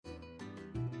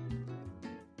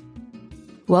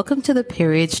Welcome to the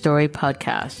Period Story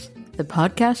Podcast, the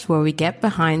podcast where we get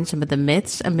behind some of the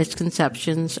myths and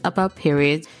misconceptions about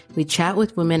periods. We chat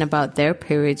with women about their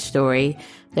period story,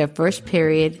 their first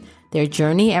period, their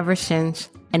journey ever since,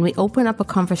 and we open up a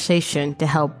conversation to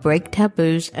help break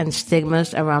taboos and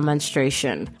stigmas around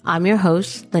menstruation. I'm your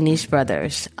host, Lanice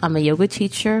Brothers. I'm a yoga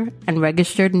teacher and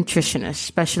registered nutritionist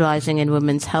specializing in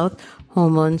women's health,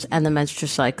 hormones, and the menstrual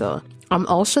cycle. I'm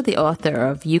also the author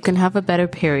of You Can Have a Better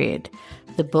Period,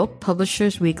 the book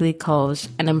Publishers Weekly calls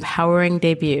an empowering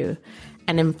debut,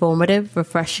 an informative,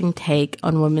 refreshing take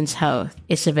on women's health.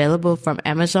 It's available from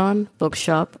Amazon,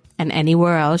 Bookshop, and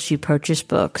anywhere else you purchase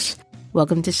books.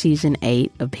 Welcome to Season 8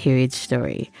 of Period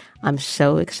Story. I'm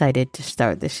so excited to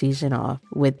start the season off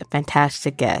with a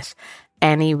fantastic guest,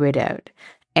 Annie Ridout.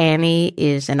 Annie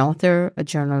is an author, a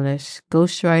journalist,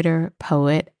 ghostwriter,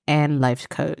 poet, and life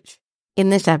coach. In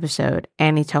this episode,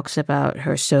 Annie talks about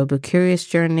her Sober Curious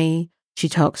journey. She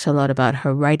talks a lot about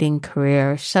her writing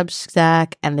career,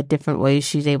 Substack, and the different ways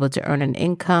she's able to earn an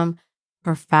income,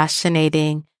 her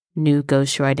fascinating new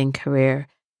ghostwriting career,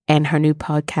 and her new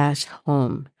podcast,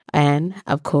 Home. And,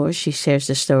 of course, she shares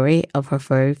the story of her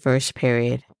very first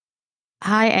period.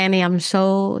 Hi, Annie. I'm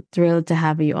so thrilled to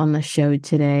have you on the show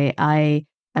today. I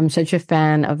am such a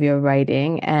fan of your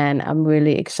writing, and I'm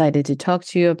really excited to talk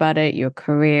to you about it, your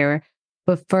career.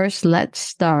 But first, let's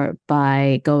start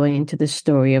by going into the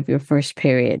story of your first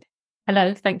period.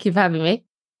 Hello, thank you for having me.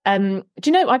 Do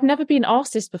you know, I've never been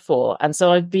asked this before, and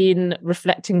so I've been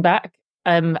reflecting back,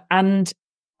 and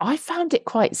I found it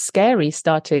quite scary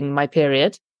starting my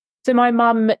period. So my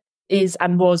mum is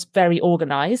and was very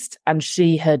organised, and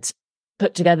she had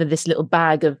put together this little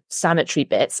bag of sanitary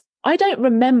bits. I don't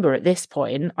remember at this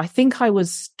point. I think I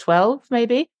was 12,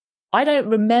 maybe. I don't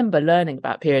remember learning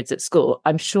about periods at school.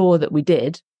 I'm sure that we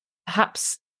did.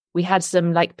 Perhaps we had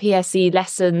some like PSE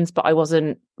lessons, but I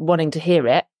wasn't wanting to hear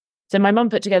it. So my mum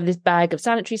put together this bag of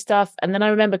sanitary stuff. And then I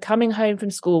remember coming home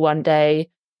from school one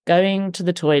day, going to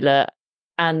the toilet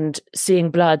and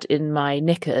seeing blood in my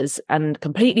knickers and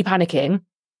completely panicking.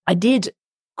 I did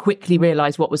quickly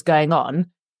realise what was going on,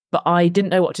 but I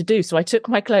didn't know what to do. So I took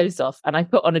my clothes off and I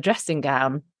put on a dressing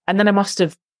gown. And then I must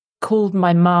have called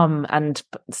my mum and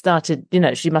started,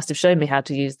 she must have shown me how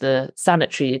to use the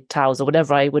sanitary towels or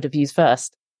whatever I would have used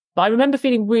first. But I remember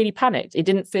feeling really panicked. It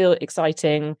didn't feel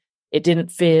exciting. It didn't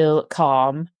feel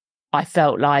calm. I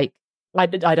felt like I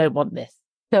don't want this.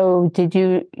 So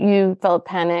you felt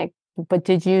panicked, but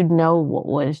did you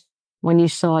know when you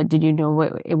saw it, did you know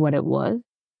what it was?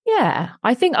 Yeah,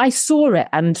 I think I saw it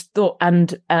and thought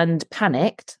and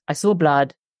panicked. I saw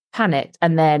blood, panicked,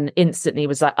 and then instantly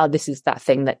was like, oh, this is that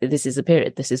thing, that this is a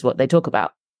period. This is what they talk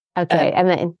about. Okay. And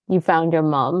then you found your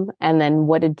mom, and then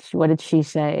what did she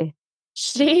say?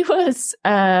 She was,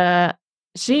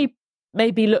 she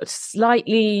maybe looked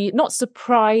slightly, not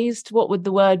surprised. What would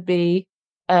the word be?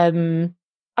 I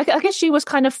guess she was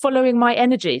kind of following my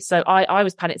energy. So I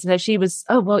was panicked. And so she was,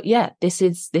 oh, well, yeah, this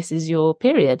is your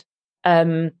period.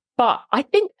 But I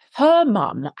think her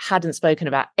mum hadn't spoken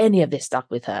about any of this stuff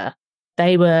with her.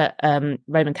 They were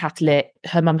Roman Catholic.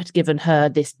 Her mum had given her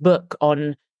this book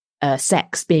on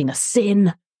sex being a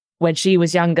sin when she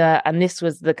was younger. And this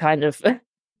was the kind of,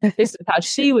 this is how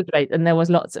she was raised. And there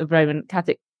was lots of Roman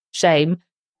Catholic shame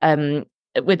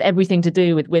with everything to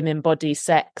do with women, body,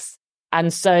 sex.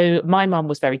 And so my mum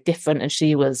was very different, and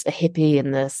she was a hippie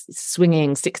in the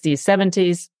swinging 60s,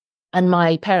 70s. And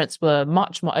my parents were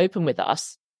much more open with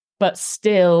us. But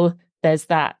still, there's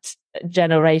that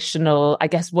generational, I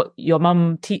guess what your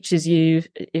mum teaches you,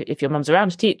 if your mum's around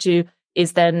to teach you,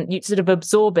 is then you sort of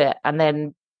absorb it and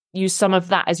then use some of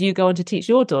that as you go on to teach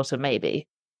your daughter, maybe.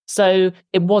 So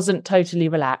it wasn't totally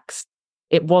relaxed.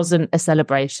 It wasn't a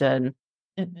celebration.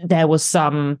 There was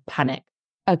some panic.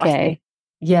 Okay.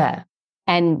 Yeah.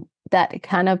 And that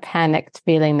kind of panicked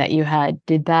feeling that you had,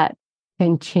 did that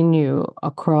continue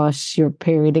across your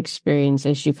period experience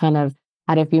as you kind of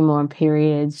had a few more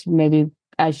periods, maybe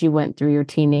as you went through your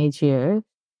teenage years?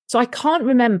 So I can't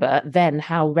remember then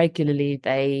how regularly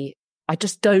I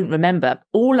just don't remember.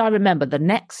 All I remember, the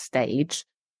next stage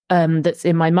that's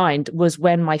in my mind, was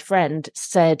when my friend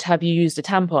said, have you used a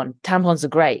tampon? Tampons are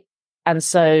great. And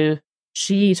so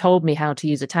she told me how to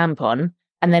use a tampon.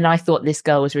 And then I thought this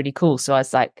girl was really cool. So I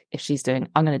was like, if she's doing,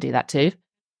 I'm going to do that too.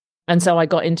 And so I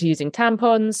got into using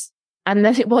tampons. And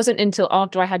then it wasn't until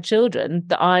after I had children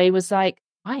that I was like,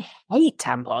 I hate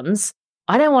tampons.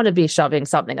 I don't want to be shoving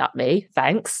something up me,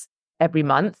 thanks, every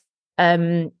month.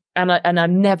 And I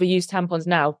never use tampons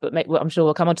now, but I'm sure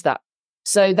we'll come on to that.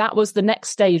 So that was the next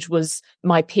stage, was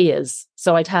my peers.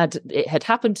 So it had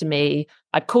happened to me.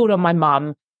 I'd called on my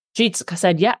mum. She'd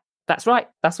said, yeah, that's right.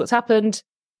 That's what's happened.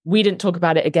 We didn't talk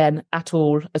about it again at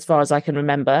all, as far as I can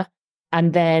remember.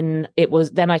 And then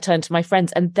then I turned to my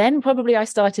friends, and then probably I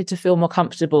started to feel more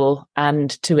comfortable and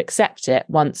to accept it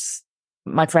once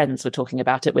my friends were talking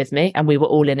about it with me and we were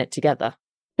all in it together.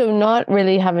 So not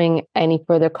really having any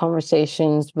further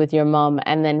conversations with your mom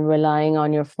and then relying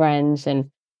on your friends and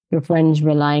your friends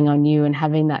relying on you and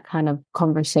having that kind of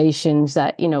conversations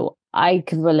that, I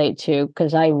could relate to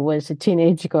because I was a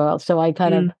teenage girl. So I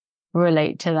kind of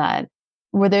relate to that.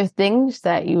 Were there things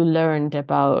that you learned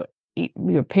about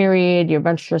your period, your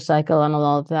menstrual cycle and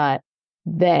all of that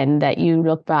then that you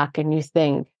look back and you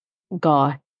think,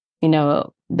 God,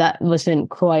 that wasn't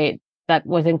quite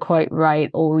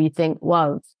right, or you think,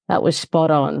 wow, that was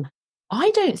spot on?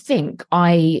 I don't think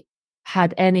I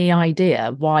had any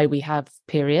idea why we have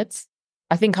periods.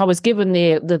 I think I was given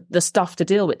the stuff to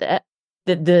deal with it,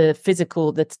 the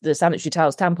physical, the sanitary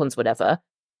towels, tampons, whatever.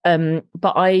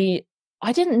 But I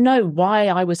didn't know why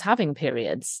I was having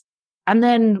periods. And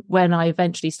then when I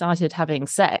eventually started having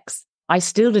sex, I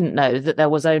still didn't know that there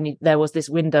was this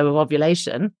window of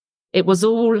ovulation. It was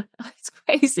all, it's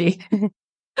crazy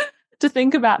to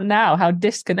think about now how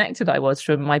disconnected I was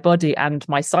from my body and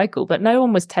my cycle, but no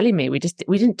one was telling me. We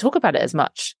didn't talk about it as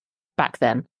much back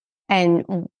then.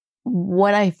 And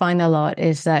what I find a lot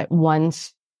is that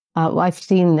once, I've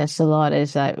seen this a lot,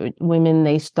 is that women,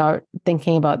 they start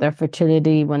thinking about their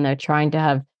fertility when they're trying to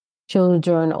have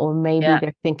children, or maybe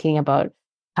they're thinking about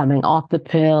coming off the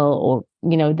pill,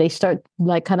 or, they start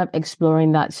like kind of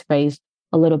exploring that space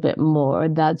a little bit more.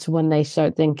 That's when they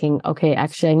start thinking, okay,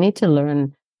 actually, I need to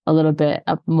learn a little bit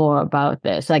more about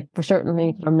this. Like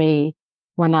certainly for me,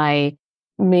 when me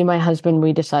and my husband,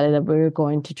 we decided that we were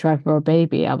going to try for a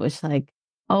baby, I was like,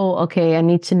 oh, okay, I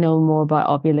need to know more about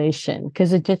ovulation,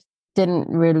 because it just didn't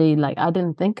really, I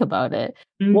didn't think about it.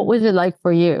 What was it like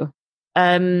for you?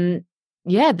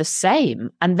 Yeah, the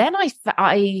same. And then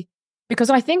because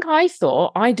I think I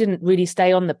thought I didn't really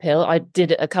stay on the pill. I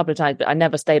did it a couple of times, but I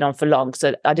never stayed on for long.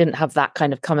 So I didn't have that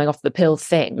kind of coming off the pill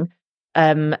thing.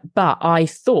 But I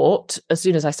thought, as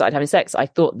soon as I started having sex, I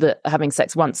thought that having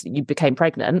sex once, you became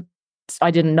pregnant.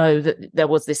 I didn't know that there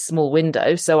was this small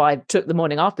window. So I took the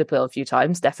morning after pill a few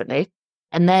times, definitely.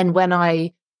 And then when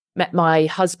I met my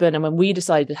husband and when we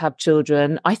decided to have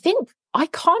children, I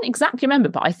can't exactly remember,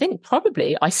 but I think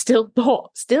probably I still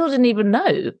didn't even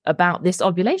know about this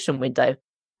ovulation window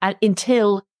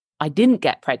until I didn't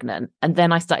get pregnant. And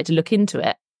then I started to look into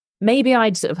it. Maybe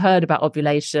I'd sort of heard about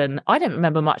ovulation. I don't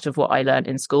remember much of what I learned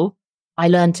in school. I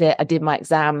learned it. I did my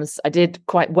exams. I did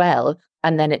quite well.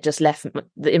 And then it just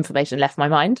the information left my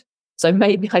mind. So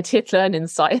maybe I did learn in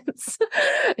science,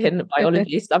 in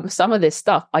biology, some of this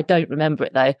stuff. I don't remember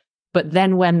it though. But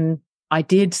then when I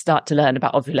did start to learn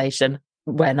about ovulation,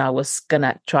 when I was going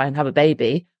to try and have a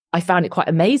baby, I found it quite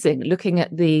amazing looking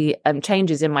at the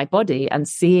changes in my body and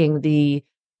seeing the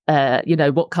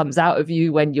what comes out of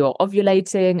you when you're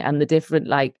ovulating and the different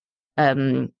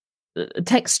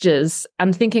textures,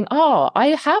 and thinking, oh, I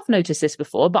have noticed this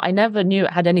before, but I never knew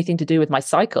it had anything to do with my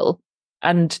cycle.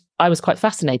 And I was quite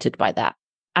fascinated by that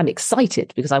and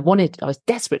excited because I was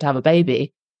desperate to have a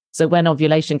baby. So when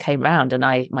ovulation came around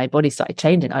and my body started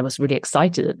changing, I was really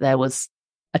excited that there was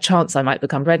a chance I might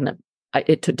become pregnant.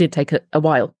 It did take a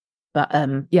while, but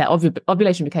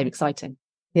ovulation became exciting.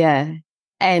 Yeah.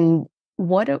 And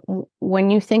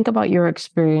when you think about your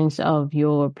experience of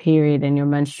your period and your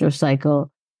menstrual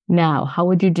cycle now, how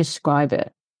would you describe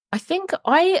it? I think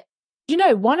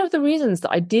one of the reasons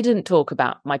that I didn't talk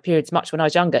about my periods much when I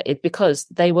was younger is because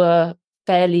they were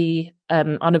fairly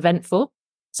uneventful.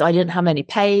 So I didn't have any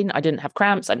pain. I didn't have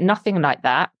cramps, nothing like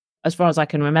that, as far as I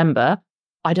can remember.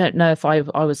 I don't know if I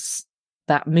was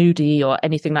that moody or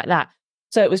anything like that.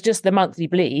 So it was just the monthly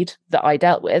bleed that I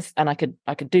dealt with, and I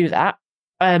could do that.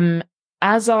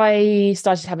 As I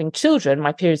started having children,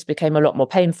 my periods became a lot more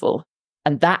painful.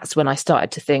 And that's when I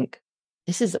started to think,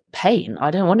 this is pain.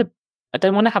 I don't want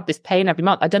to have this pain every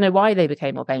month. I don't know why they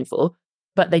became more painful,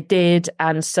 but they did.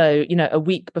 And so, a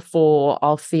week before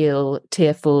I'll feel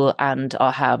tearful and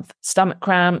I'll have stomach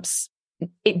cramps.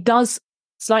 It does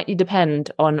slightly depend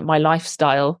on my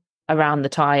lifestyle around the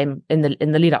time in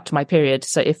the lead up to my period.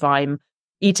 So if I'm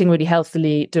eating really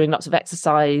healthily, doing lots of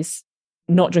exercise,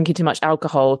 not drinking too much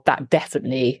alcohol, that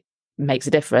definitely makes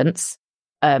a difference.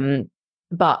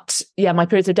 But yeah, my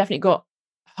periods have definitely got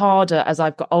harder as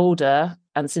I've got older,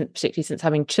 and particularly since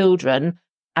having children.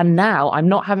 And now I'm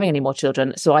not having any more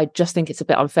children, so I just think it's a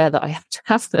bit unfair that I have to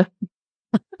have them.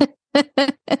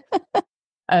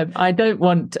 I don't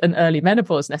want an early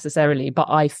menopause necessarily, but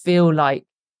I feel like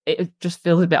it just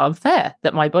feels a bit unfair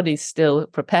that my body's still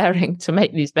preparing to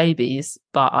make these babies,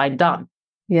 but I'm done.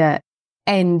 Yeah.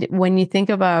 And when you think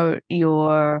about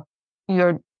your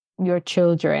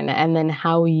children and then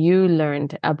how you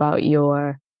learned about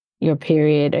your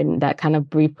period and that kind of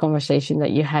brief conversation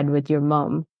that you had with your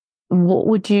mom, what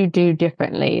would you do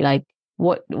differently? Like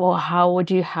how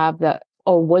would you have that,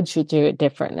 or would you do it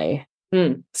differently?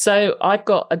 So I've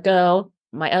got a girl,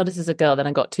 my eldest is a girl, then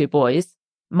I got 2 boys.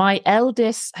 My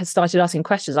eldest has started asking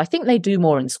questions. I think they do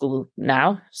more in school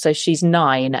now. So she's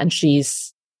 9 and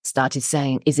she's started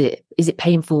saying, is it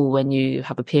painful when you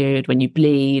have a period, when you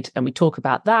bleed? And we talk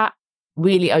about that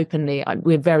really openly.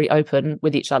 We're very open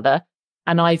with each other.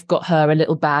 And I've got her a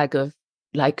little bag of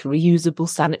like reusable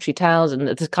sanitary towels and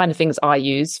the kind of things I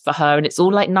use for her. And it's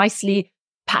all like nice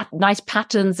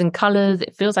patterns and colors.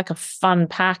 It feels like a fun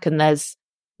pack. And there's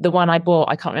the one I bought.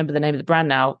 I can't remember the name of the brand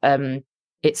now.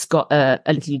 It's got a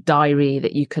little diary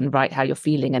that you can write how you're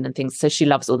feeling and things. So she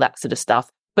loves all that sort of stuff.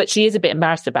 But she is a bit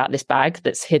embarrassed about this bag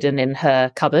that's hidden in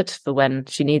her cupboard for when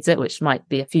she needs it, which might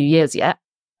be a few years yet.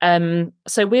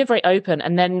 So we're very open.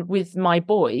 And then with my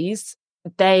boys,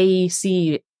 they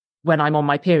see when I'm on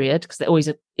my period because they're always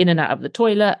in and out of the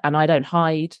toilet, and I don't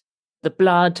hide the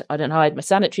blood. I don't hide my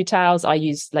sanitary towels. I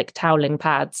use like toweling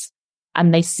pads,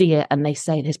 and they see it and they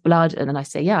say there's blood. And then I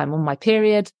say, yeah, I'm on my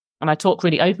period. And I talk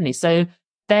really openly. So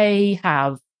they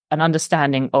have an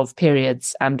understanding of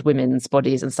periods and women's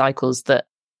bodies and cycles that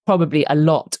probably a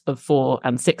lot of 4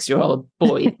 and 6-year-old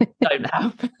boys don't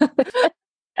have.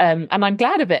 And I'm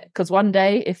glad of it, because one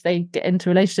day if they get into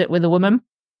a relationship with a woman,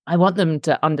 I want them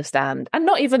to understand. And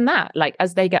not even that, like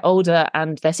as they get older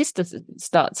and their sister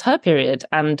starts her period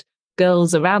and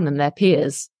girls around them, their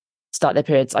peers, start their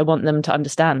periods, I want them to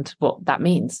understand what that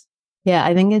means. Yeah,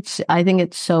 I think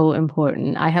it's so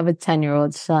important. I have a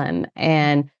 10-year-old son,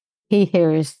 and he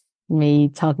hears me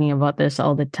talking about this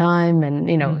all the time, and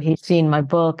he's seen my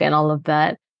book and all of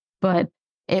that. But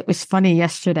it was funny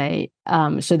yesterday.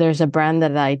 So there's a brand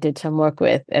that I did some work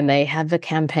with, and they have a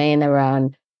campaign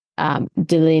around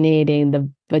delineating the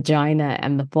vagina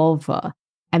and the vulva.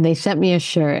 And they sent me a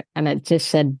shirt and it just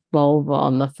said vulva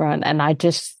on the front, and I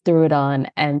just threw it on,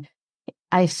 and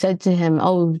I said to him,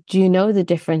 "Oh, do you know the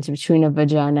difference between a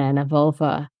vagina and a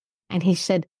vulva?" And he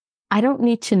said, "I don't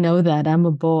need to know that. I'm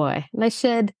a boy." And I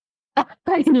said,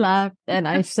 I laughed and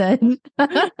I said,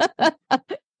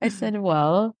 I said,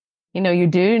 well, you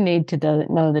do need to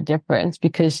know the difference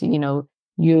because,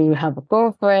 you have a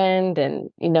girlfriend and,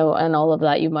 and all of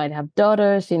that. You might have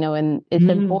daughters, and it's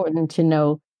important to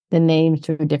know the names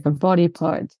for different body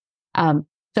parts.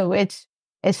 So it's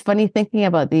funny thinking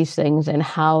about these things and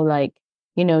how, like,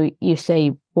 you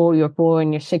say your 4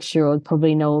 and your 6-year-old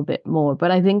probably know a bit more,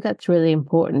 but I think that's really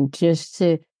important, just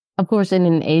to, of course, in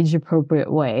an age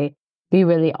appropriate way, be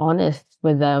really honest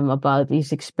with them about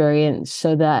these experiences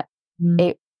so that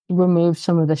it removes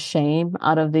some of the shame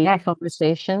out of the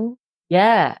conversation.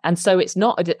 Yeah. And so it's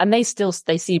not, and they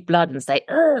see blood and say,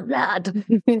 oh, blood.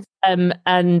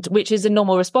 And which is a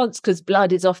normal response, because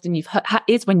blood is often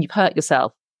is when you've hurt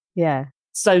yourself. Yeah.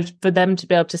 So for them to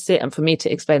be able to sit and for me to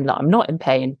explain that I'm not in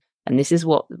pain and this is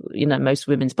what, most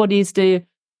women's bodies do,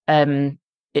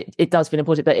 it does feel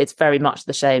important, but it's very much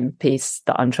the shame piece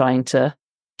that I'm trying to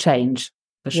change,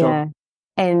 for sure. Yeah.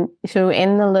 And so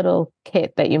in the little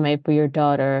kit that you made for your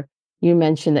daughter, you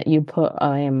mentioned that you put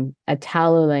a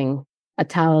toweling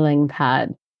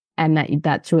pad, and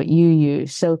that's what you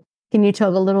use. So can you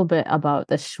talk a little bit about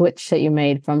the switch that you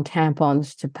made from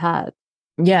tampons to pads?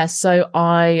 Yeah. So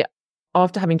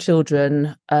after having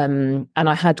children, and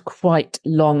I had quite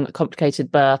long,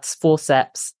 complicated births,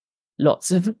 forceps,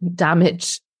 lots of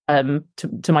damage to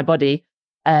my body,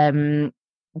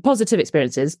 positive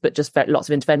experiences, but just lots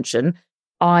of intervention.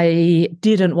 I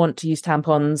didn't want to use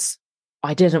tampons.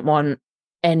 I didn't want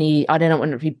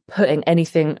to be putting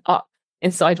anything up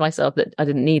inside myself that I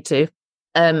didn't need to.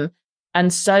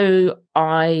 And so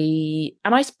I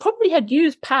probably had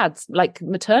used pads, like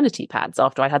maternity pads,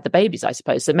 after I had the babies, I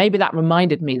suppose. So maybe that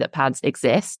reminded me that pads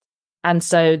exist. And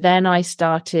so then I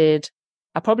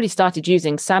probably started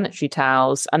using sanitary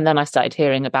towels. And then I started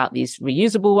hearing about these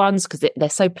reusable ones because they're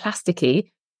so plasticky,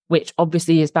 which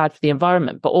obviously is bad for the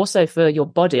environment, but also for your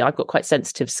body. I've got quite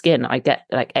sensitive skin. I get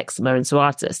like eczema and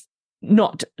psoriasis,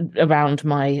 not around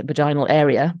my vaginal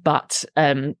area, but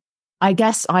I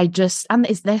guess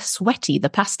they're sweaty, the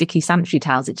plasticky sanitary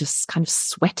towels, it's just kind of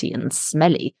sweaty and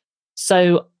smelly.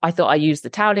 So I thought I used the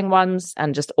toweling ones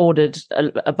and just ordered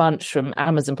a bunch from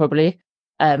Amazon probably.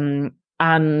 And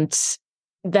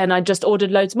then I just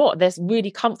ordered loads more. They're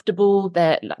really comfortable.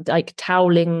 They're like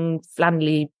toweling,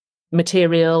 flannelly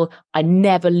material. I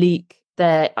never leak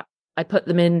I put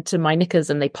them into my knickers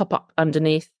and they pop up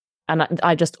underneath. And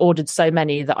I just ordered so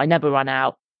many that I never run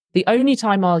out. The only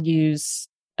time I'll use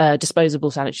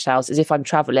disposable sanitary towels is if I'm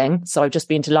traveling. So I've just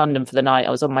been to London for the night. I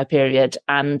was on my period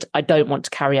and I don't want to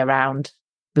carry around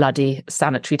bloody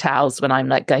sanitary towels when I'm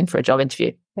like going for a job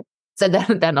interview. So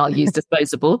then I'll use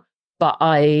disposable. But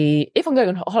if I'm going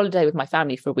on holiday with my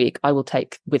family for a week, I will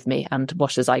take with me and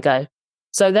wash as I go.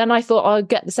 So then I thought I'll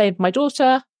get the same for my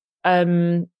daughter.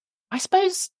 I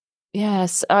suppose,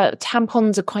 yes,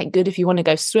 tampons are quite good if you want to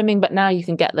go swimming, but now you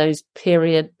can get those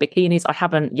period bikinis. I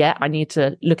haven't yet. I need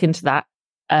to look into that,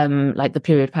 like the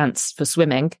period pants for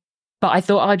swimming. But I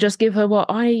thought I'd just give her what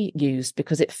I use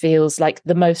because it feels like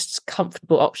the most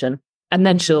comfortable option. And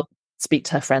then she'll speak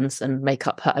to her friends and make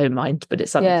up her own mind. But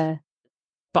it's something. Yeah.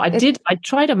 But I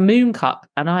tried a moon cup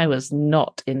and I was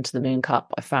not into the moon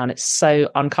cup. I found it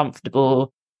so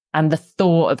uncomfortable. And the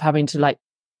thought of having to like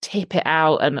tip it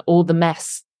out and all the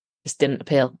mess just didn't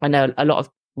appeal. I know a lot of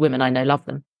women I know love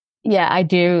them. Yeah, I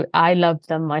do. I love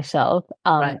them myself.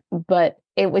 Right. But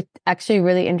it was actually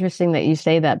really interesting that you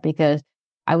say that because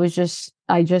I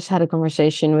just had a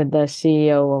conversation with the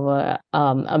CEO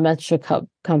of a menstrual cup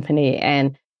company,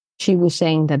 and she was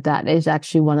saying that is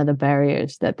actually one of the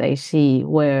barriers that they see,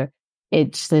 where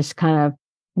it's this kind of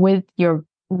with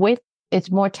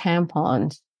it's more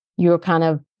tampons, you're kind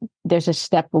of there's a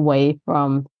step away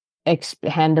from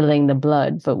handling the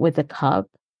blood, but with a cup,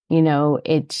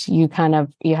 it's you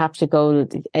have to go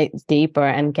deeper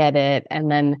and get it, and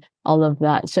then all of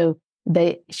that. So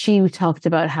she talked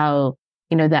about how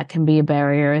that can be a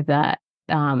barrier that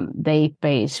they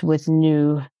face with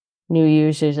new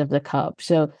users of the cup.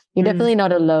 So you're definitely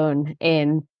not alone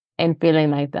in feeling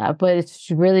like that, but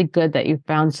it's really good that you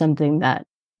found something that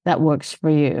works for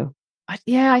you.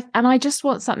 And I just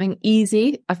want something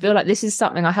easy. I feel like this is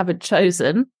something I haven't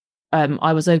chosen.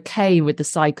 I was okay with the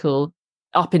cycle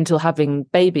up until having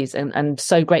babies and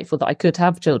so grateful that I could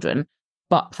have children.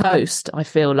 But post, I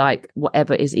feel like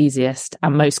whatever is easiest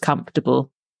and most comfortable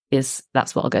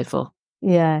that's what I'll go for.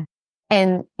 Yeah.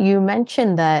 And you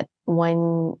mentioned that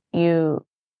when you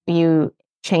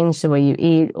change the way you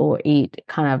eat or eat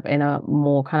kind of in a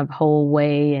more kind of whole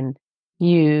way and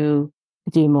you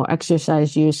do more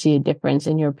exercise, you see a difference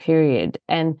in your period.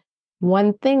 And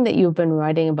one thing that you've been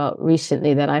writing about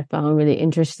recently that I found really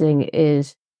interesting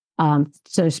is,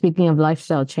 so speaking of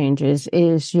lifestyle changes,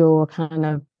 is your kind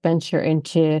of venture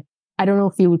into, I don't know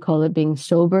if you would call it being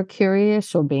sober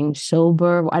curious or being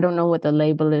sober. I don't know what the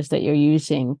label is that you're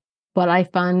using, but I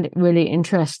found it really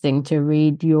interesting to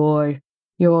read your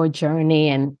journey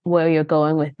and where you're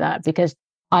going with that, because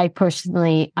I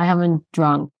haven't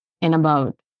drunk in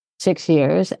about 6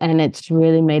 years, and it's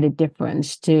really made a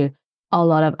difference to a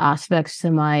lot of aspects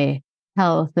to my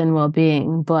health and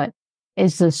well-being. But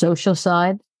it's the social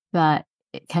side that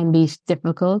it can be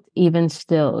difficult even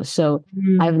still. So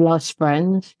I've lost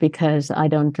friends because I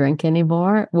don't drink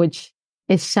anymore, which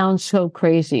it sounds so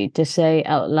crazy to say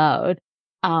out loud.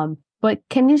 But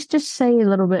can you just say a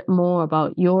little bit more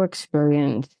about your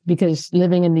experience? Because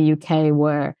living in the UK,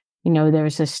 where,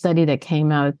 there's a study that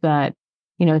came out that,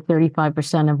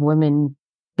 35% of women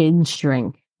binge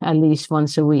drink at least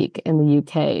once a week in the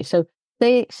UK. So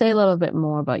say a little bit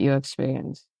more about your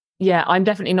experience. Yeah, I'm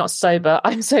definitely not sober.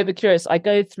 I'm sober curious. I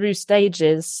go through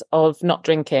stages of not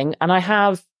drinking, and I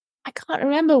can't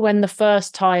remember when the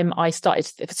first time I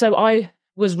started. So I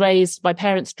was raised, my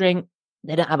parents drink.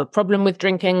 They don't have a problem with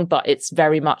drinking, but it's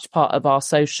very much part of our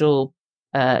social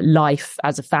life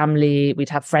as a family. We'd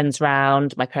have friends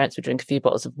round. My parents would drink a few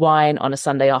bottles of wine on a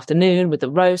Sunday afternoon with a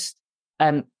roast.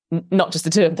 Not just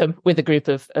the two of them, with a group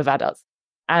of adults.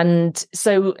 And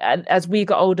so as we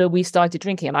got older, we started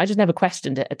drinking, and I just never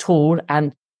questioned it at all.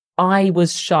 And I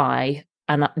was shy,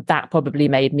 and that probably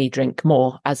made me drink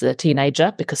more as a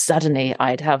teenager, because suddenly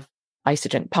I used to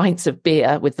drink pints of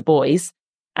beer with the boys,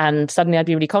 and suddenly I'd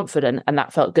be really confident, and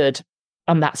that felt good.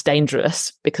 And that's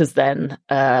dangerous, because then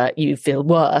you feel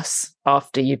worse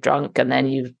after you've drunk, and then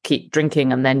you keep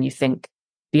drinking, and then you think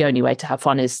the only way to have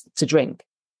fun is to drink.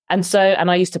 And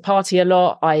I used to party a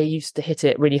lot. I used to hit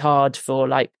it really hard for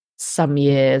like some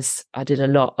years. I did a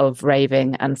lot of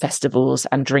raving and festivals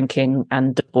and drinking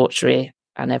and debauchery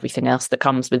and everything else that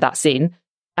comes with that scene.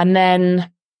 And then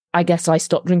I guess I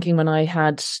stopped drinking when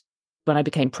I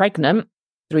became pregnant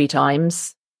 3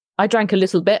 times. I drank a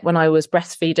little bit when I was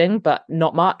breastfeeding, but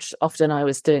not much. Often I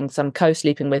was doing some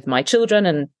co-sleeping with my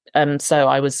children. And so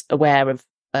I was aware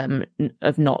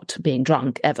of not being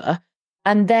drunk ever.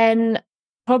 And then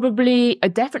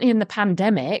definitely in the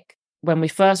pandemic, when we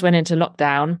first went into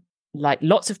lockdown, like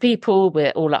lots of people,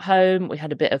 we're all at home. We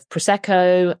had a bit of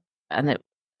Prosecco, and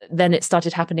then it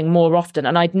started happening more often.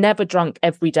 And I'd never drunk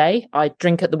every day. I'd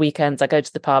drink at the weekends. I go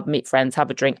to the pub, meet friends, have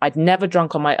a drink. I'd never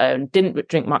drunk on my own, didn't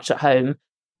drink much at home,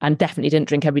 and definitely didn't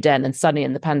drink every day. And then suddenly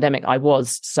in the pandemic, I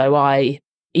was. So I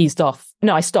eased off.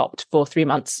 No, I stopped for 3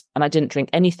 months and I didn't drink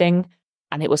anything.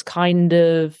 And it was kind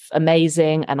of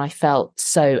amazing. And I felt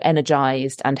so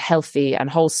energized and healthy and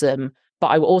wholesome. But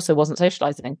I also wasn't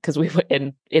socializing because we were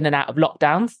in and out of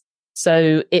lockdowns.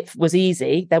 So it was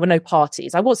easy. There were no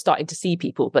parties. I was starting to see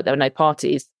people, but there were no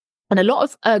parties. And a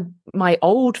lot of my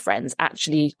old friends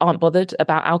actually aren't bothered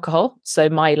about alcohol. So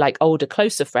my like older,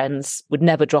 closer friends would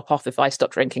never drop off if I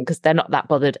stopped drinking because they're not that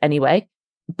bothered anyway.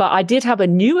 But I did have a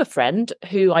newer friend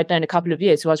who I'd known a couple of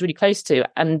years who I was really close to.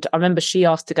 And I remember she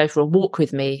asked to go for a walk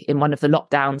with me in one of the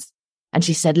lockdowns. And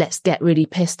she said, let's get really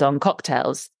pissed on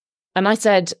cocktails. And I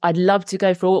said, I'd love to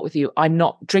go for a walk with you. I'm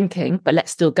not drinking, but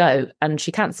let's still go. And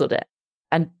she cancelled it.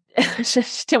 And she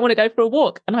didn't want to go for a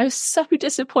walk. And I was so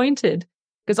disappointed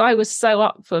because I was so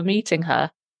up for meeting her.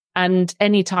 And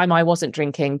any time I wasn't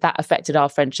drinking, that affected our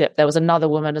friendship. There was another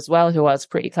woman as well who I was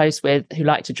pretty close with who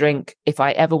liked to drink. If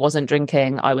I ever wasn't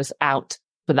drinking, I was out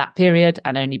for that period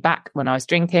and only back when I was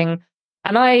drinking.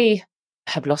 And I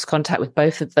have lost contact with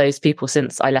both of those people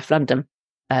since I left London,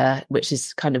 which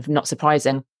is kind of not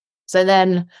surprising. But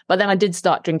then I did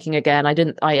start drinking again.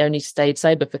 I only stayed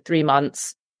sober for 3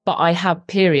 months, but I have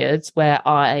periods where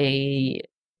I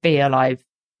feel I've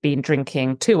been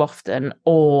drinking too often,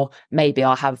 or maybe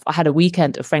I had a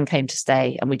weekend, a friend came to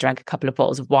stay and we drank a couple of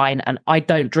bottles of wine, and I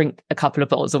don't drink a couple of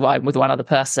bottles of wine with one other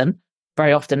person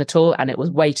very often at all. And it was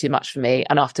way too much for me.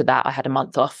 And after that, I had a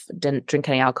month off, didn't drink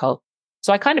any alcohol.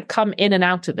 So I kind of come in and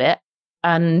out of it.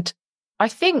 And I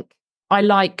think I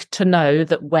like to know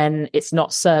that when it's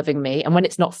not serving me and when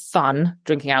it's not fun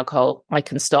drinking alcohol, I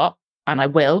can stop, and I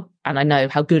will. And I know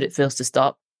how good it feels to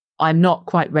stop. I'm not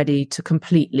quite ready to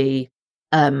completely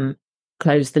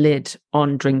close the lid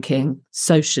on drinking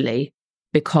socially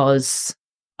because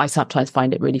I sometimes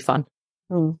find it really fun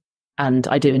and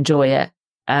I do enjoy it.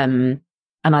 And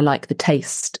I like the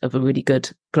taste of a really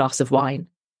good glass of wine.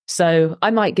 So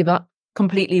I might give up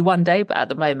completely one day, but at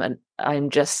the moment I'm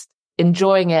just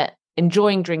enjoying it.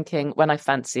 Enjoying drinking when I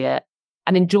fancy it,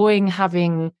 and enjoying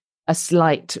having a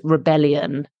slight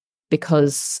rebellion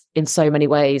because in so many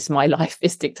ways my life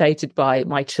is dictated by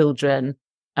my children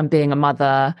and being a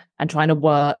mother and trying to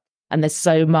work. And there's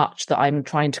so much that I'm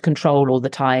trying to control all the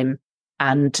time.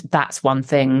 And that's one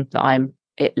thing that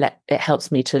it helps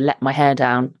me to let my hair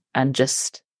down and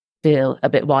just feel a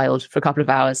bit wild for a couple of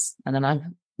hours. And then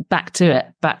I'm back to it,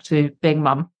 back to being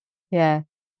mum. Yeah.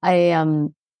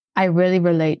 I really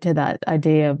relate to that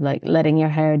idea of like letting your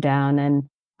hair down, and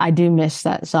I do miss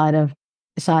that side of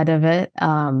it.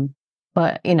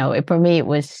 But you know, for me, it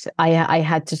was I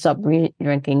had to stop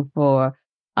drinking for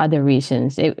other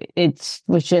reasons. It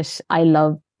was just I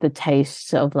love the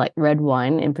taste of like red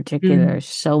wine in particular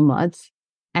so much,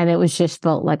 and it was just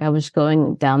felt like I was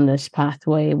going down this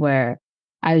pathway where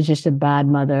I was just a bad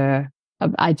mother.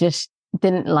 I just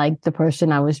didn't like the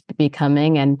person I was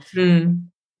becoming, and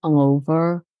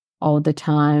hungover all the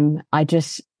time.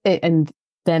 And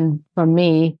then for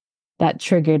me, that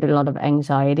triggered a lot of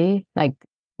anxiety, like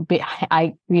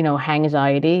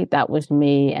anxiety. That was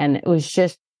me. And it was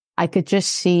just, I could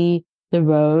just see the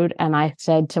road. And I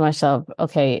said to myself,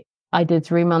 okay, I did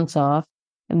 3 months off,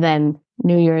 and then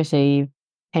New Year's Eve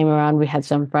came around. We had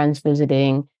some friends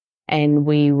visiting and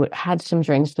we had some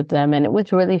drinks with them, and it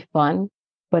was really fun.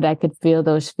 But I could feel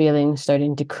those feelings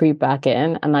starting to creep back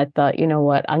in. And I thought, you know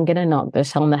what, I'm going to knock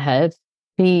this on the head,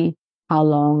 see how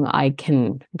long I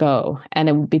can go. And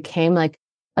it became like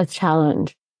a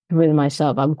challenge with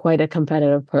myself. I'm quite a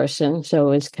competitive person, so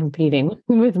I was competing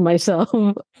with myself.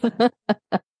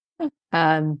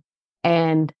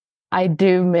 And I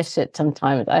do miss it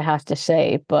sometimes, I have to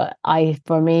say. But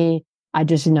for me, I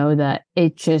just know that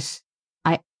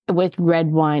with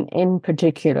red wine in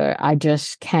particular, I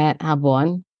just can't have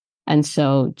one. And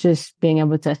so just being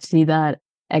able to see that,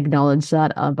 acknowledge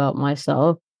that about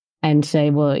myself, and say,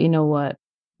 well, you know what,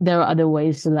 there are other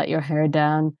ways to let your hair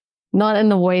down, not in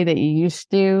the way that you used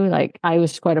to. Like I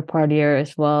was quite a partier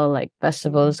as well, like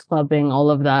festivals, clubbing, all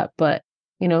of that. But,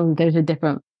 you know, there's a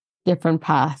different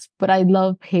path. But I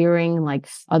love hearing like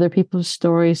other people's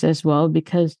stories as well,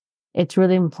 because it's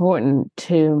really important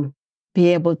to be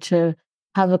able to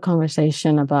have a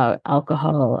conversation about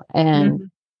alcohol and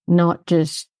not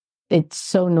just, it's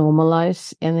so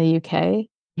normalized in the UK.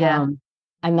 Yeah.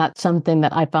 And that's something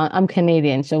that I found. I'm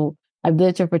Canadian, so I've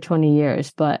lived here for 20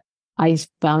 years, but I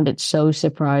found it so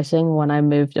surprising when I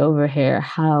moved over here,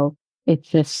 how it's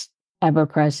just ever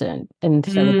present in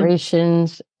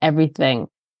celebrations, everything.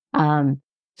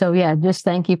 So So yeah, just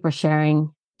thank you for sharing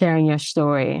your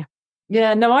story.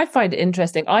 Yeah, no, I find it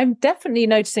interesting. I'm definitely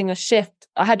noticing a shift.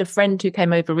 I had a friend who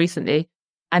came over recently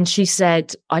and she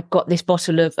said, I've got this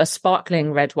bottle of a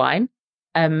sparkling red wine.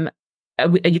 Are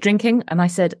you drinking? And I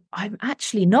said, I'm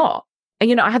actually not.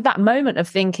 And, I had that moment of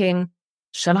thinking,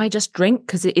 shall I just drink?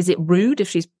 Because is it rude if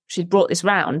she's brought this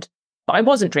round? But I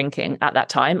wasn't drinking at that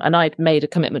time. And I'd made a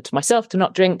commitment to myself to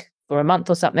not drink for a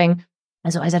month or something.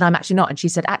 And so I said, I'm actually not. And she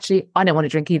said, actually, I don't want to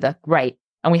drink either. Great.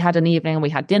 And we had an evening and we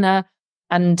had dinner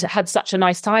and had such a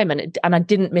nice time. And I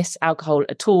didn't miss alcohol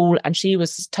at all. And she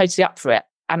was totally up for it.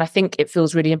 And I think it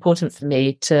feels really important for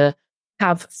me to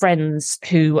have friends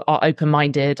who are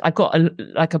open-minded. I've got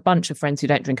a bunch of friends who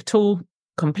don't drink at all,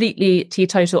 completely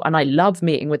teetotal. And I love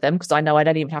meeting with them because I know I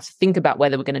don't even have to think about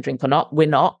whether we're going to drink or not. We're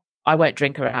not. I won't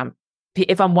drink around.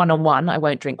 If I'm one-on-one, I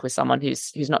won't drink with someone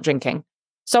who's not drinking.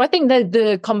 So I think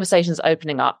the conversation's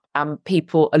opening up and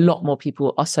a lot more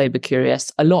people are sober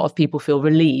curious. A lot of people feel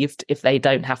relieved if they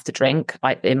don't have to drink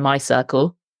in my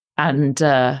circle. And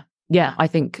yeah, I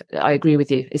think I agree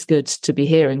with you. It's good to be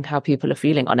hearing how people are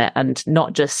feeling on it and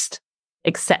not just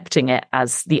accepting it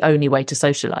as the only way to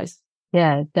socialize.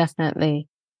 Yeah, definitely.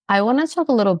 I want to talk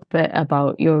a little bit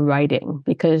about your writing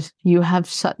because you have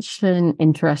such an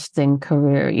interesting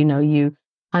career. You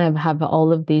kind of have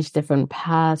all of these different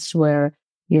paths where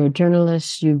you're a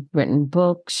journalist, you've written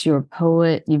books, you're a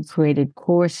poet, you've created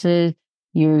courses,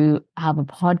 you have a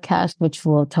podcast, which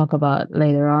we'll talk about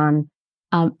later on.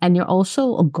 And you're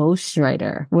also a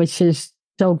ghostwriter, which is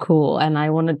so cool. And I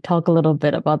want to talk a little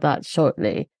bit about that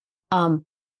shortly. Can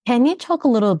you talk a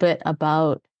little bit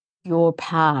about your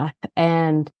path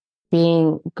and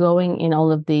going in all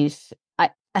of these?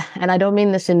 And I don't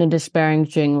mean this in a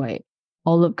disparaging way,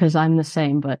 because I'm the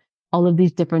same, but all of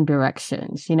these different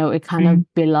directions. It kind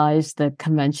of belies the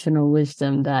conventional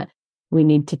wisdom that we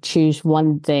need to choose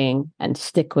one thing and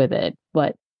stick with it.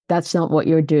 But that's not what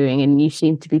you're doing. And you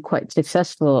seem to be quite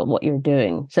successful at what you're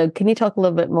doing. So can you talk a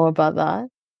little bit more about that?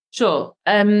 Sure.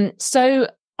 So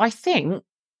I think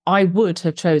I would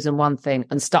have chosen one thing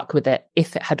and stuck with it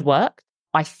if it had worked.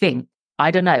 I think,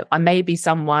 I don't know, I may be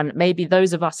maybe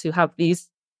those of us who have these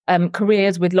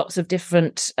careers with lots of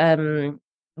different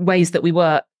ways that we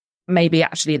work, maybe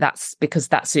actually that's because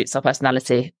that suits our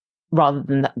personality rather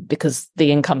than because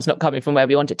the income's not coming from where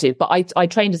we want it to. But I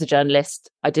trained as a journalist.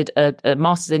 I did a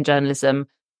master's in journalism,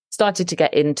 started to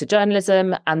get into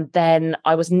journalism, and then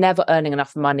I was never earning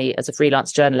enough money as a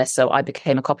freelance journalist. So I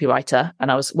became a copywriter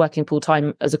and I was working full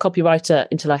time as a copywriter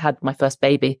until I had my first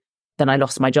baby. Then I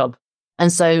lost my job.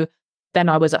 And so then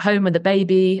I was at home with the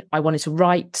baby. I wanted to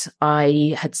write.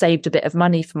 I had saved a bit of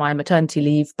money for my maternity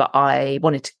leave, but I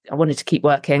wanted to keep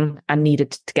working and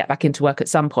needed to get back into work at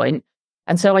some point.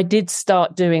 And so I did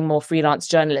start doing more freelance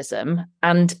journalism.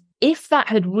 And if that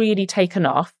had really taken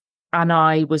off and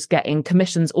I was getting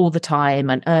commissions all the time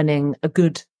and earning a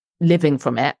good living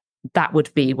from it, that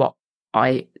would be what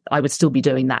I would still be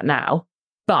doing that now.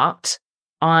 But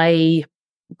I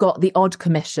got the odd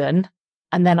commission.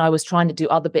 And then I was trying to do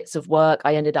other bits of work.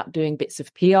 I ended up doing bits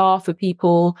of PR for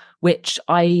people, which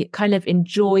I kind of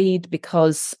enjoyed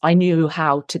because I knew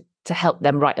how to help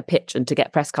them write a pitch and to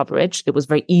get press coverage. It was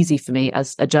very easy for me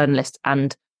as a journalist,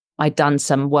 and I'd done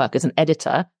some work as an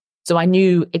editor. So I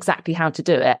knew exactly how to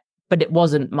do it, but it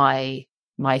wasn't my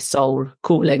sole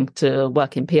calling to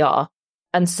work in PR.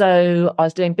 And so I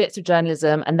was doing bits of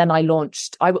journalism, and then I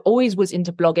always was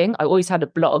into blogging. I always had a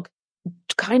blog,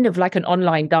 kind of like an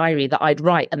online diary that I'd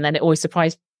write. And then it always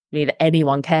surprised me that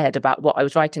anyone cared about what I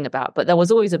was writing about, but there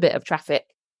was always a bit of traffic.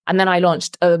 And then I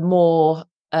launched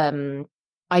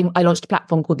I launched a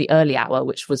platform called The Early Hour,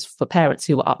 which was for parents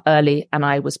who were up early. And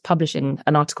I was publishing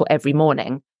an article every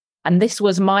morning. And this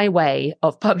was my way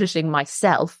of publishing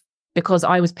myself because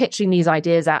I was pitching these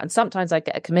ideas out. And sometimes I'd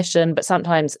get a commission, but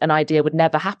sometimes an idea would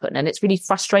never happen. And it's really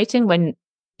frustrating when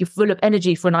you're full of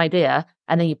energy for an idea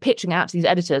and then you're pitching out to these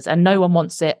editors and no one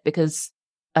wants it because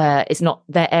it's not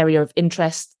their area of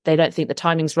interest. They don't think the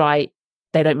timing's right.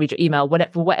 They don't read your email,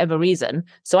 for whatever reason.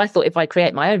 So I thought if I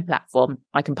create my own platform,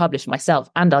 I can publish myself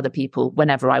and other people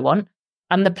whenever I want.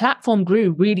 And the platform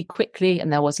grew really quickly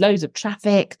and there was loads of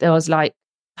traffic. There was like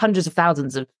hundreds of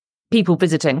thousands of people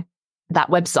visiting that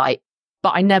website,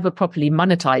 but I never properly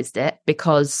monetized it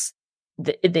because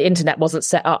the internet wasn't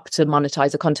set up to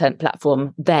monetize a content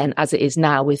platform then as it is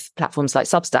now with platforms like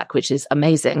Substack, which is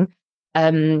amazing.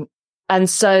 And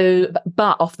so,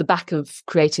 but off the back of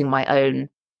creating my own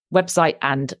website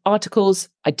and articles,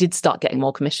 I did start getting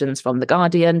more commissions from The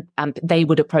Guardian, and they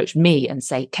would approach me and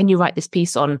say, can you write this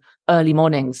piece on early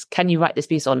mornings? Can you write this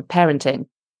piece on parenting?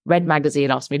 Red Magazine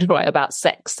asked me to write about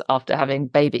sex after having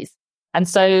babies. And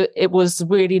so it was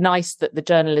really nice that the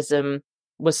journalism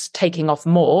was taking off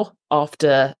more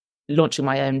after launching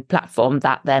my own platform.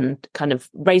 That then kind of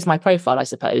raised my profile, I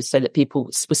suppose, so that people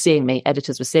were seeing me,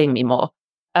 editors were seeing me more.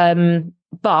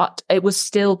 But it was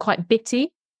still quite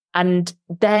bitty. And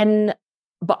then,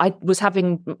 but I was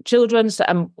having children.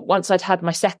 So once I'd had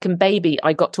my second baby,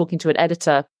 I got talking to an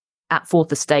editor at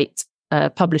Fourth Estate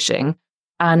Publishing.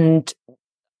 And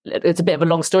it's a bit of a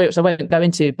long story, which I won't go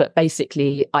into, but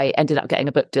basically I ended up getting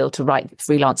a book deal to write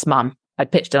Freelance Mum. I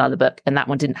pitched another book and that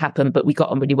one didn't happen, but we got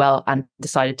on really well and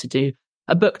decided to do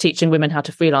a book teaching women how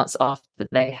to freelance after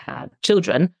they had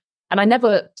children. And I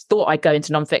never thought I'd go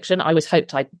into nonfiction. I always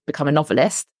hoped I'd become a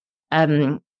novelist.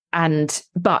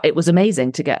 But it was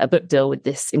amazing to get a book deal with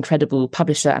this incredible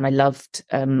publisher. And I loved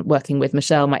working with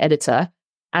Michelle, my editor.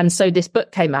 And so this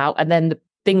book came out, and then the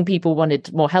thing people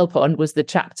wanted more help on was the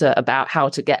chapter about how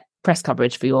to get press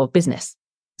coverage for your business.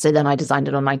 So then I designed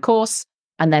an online course,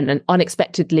 and then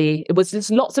unexpectedly, it was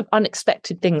just lots of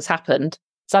unexpected things happened.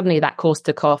 Suddenly that course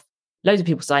took off. Loads of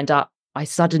people signed up. I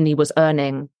suddenly was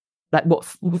earning like what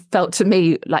felt to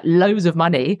me like loads of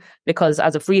money, because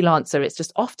as a freelancer, it's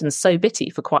just often so bitty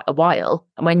for quite a while.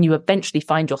 And when you eventually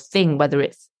find your thing, whether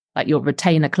it's like you'll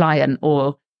retain a client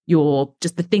or you're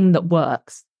just the thing that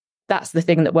works, that's the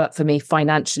thing that worked for me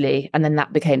financially. And then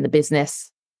that became the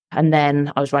business. And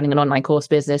then I was running an online course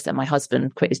business, and my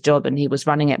husband quit his job and he was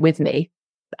running it with me.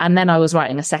 And then I was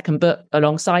writing a second book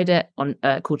alongside it on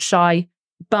called Shy.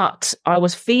 But I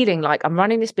was feeling like I'm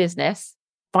running this business.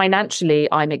 Financially,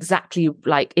 I'm exactly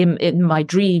like in my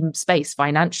dream space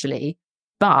financially,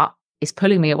 but it's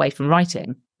pulling me away from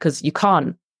writing, because you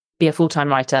can't be a full-time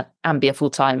writer and be a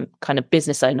full-time kind of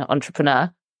business owner, entrepreneur.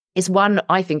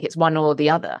 I think it's one or the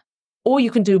other. Or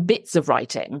you can do bits of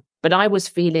writing, but I was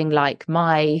feeling like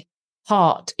my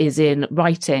heart is in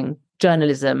writing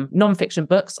journalism, nonfiction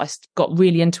books. I got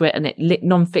really into it, and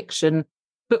nonfiction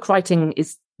book writing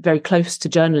is very close to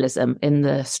journalism in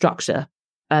the structure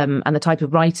and the type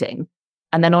of writing.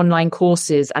 And then online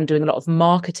courses and doing a lot of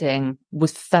marketing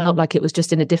felt like it was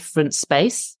just in a different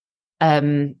space.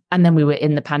 And then we were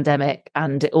in the pandemic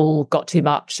and it all got too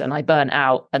much and I burnt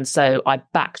out. And so I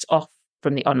backed off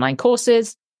from the online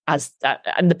courses,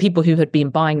 and the people who had been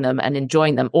buying them and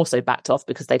enjoying them also backed off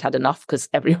because they'd had enough, because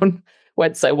everyone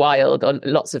went so wild.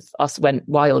 Lots of us went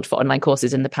wild for online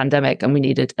courses in the pandemic, and we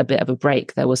needed a bit of a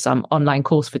break. There was some online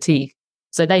course fatigue.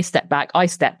 So they stepped back, I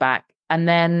stepped back, and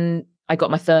then I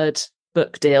got my third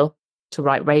book deal to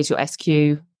write Raise Your SQ,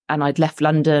 and I'd left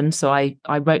London. So I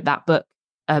wrote that book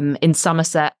in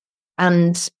Somerset,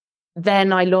 and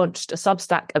then I launched a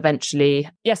Substack eventually.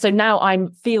 Yeah, so now I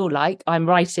feel like I'm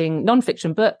writing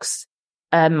nonfiction books.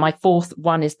 My fourth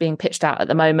one is being pitched out at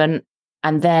the moment.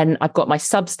 And then I've got my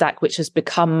Substack, which has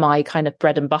become my kind of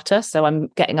bread and butter. So I'm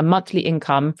getting a monthly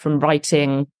income from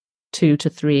writing 2 to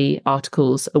 3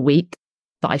 articles a week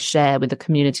that I share with the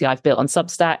community I've built on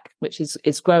Substack, which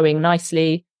is growing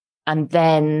nicely. And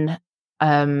then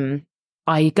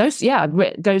I ghost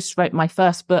wrote my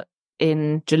first book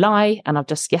in July, and I've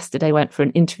just yesterday went for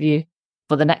an interview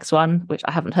for the next one, which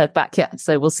I haven't heard back yet.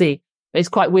 So we'll see. It's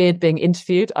quite weird being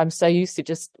interviewed. I'm so used to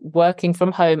just working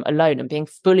from home alone and being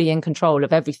fully in control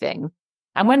of everything.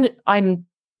 And when I'm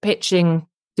pitching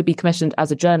to be commissioned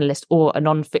as a journalist or a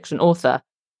non-fiction author,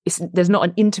 there's not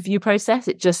an interview process.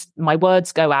 It just, my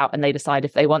words go out and they decide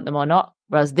if they want them or not.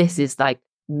 Whereas this is like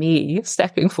me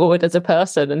stepping forward as a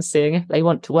person and seeing if they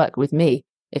want to work with me.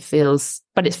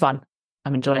 But it's fun.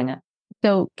 I'm enjoying it.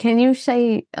 So can you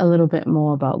say a little bit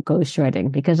more about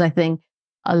ghostwriting? Because I think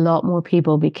a lot more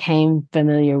people became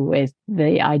familiar with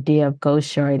the idea of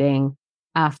ghostwriting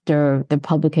after the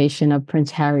publication of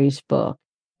Prince Harry's book.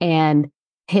 And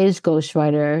his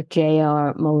ghostwriter,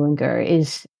 J.R. Mullinger,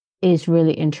 is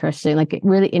really interesting, like a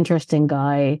really interesting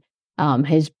guy.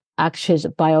 His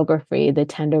biography, The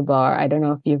Tender Bar, I don't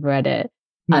know if you've read it.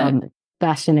 No.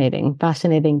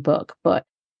 Fascinating book. But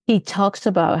he talks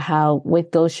about how with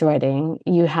ghostwriting,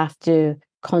 you have to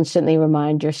constantly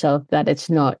remind yourself that it's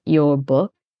not your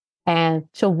book. And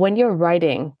so when you're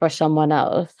writing for someone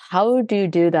else, how do you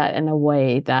do that in a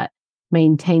way that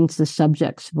maintains the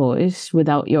subject's voice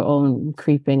without your own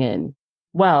creeping in?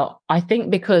 Well, I think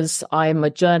because I'm a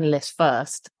journalist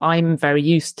first, I'm very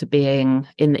used to being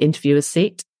in the interviewer's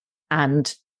seat.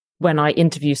 And when I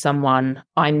interview someone,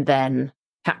 I'm then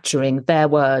capturing their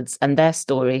words and their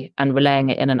story and relaying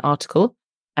it in an article.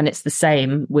 And it's the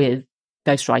same with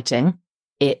ghostwriting.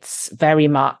 It's very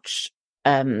much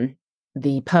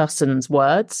the person's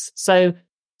words. So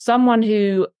someone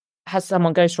who has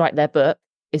someone ghostwrite their book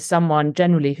is someone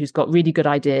generally who's got really good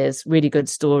ideas, really good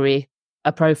story,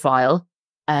 a profile.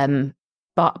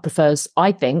 But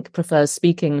I think, prefers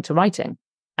speaking to writing.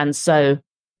 And so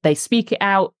they speak it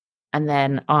out. And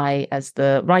then I, as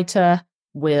the writer,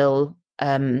 will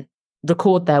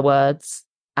record their words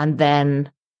and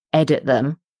then edit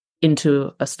them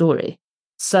into a story.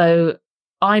 So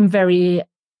I'm very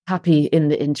happy in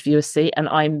the interviewer seat, and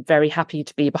I'm very happy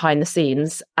to be behind the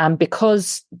scenes. And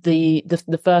because the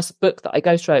first book that I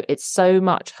ghostwrote, it's so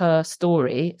much her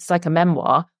story, it's like a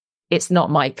memoir. It's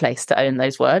not my place to own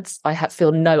those words. I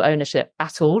feel no ownership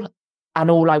at all.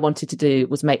 And all I wanted to do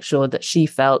was make sure that she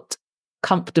felt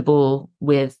comfortable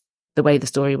with the way the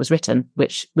story was written,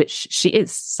 which she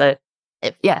is. So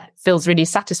it feels really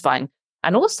satisfying.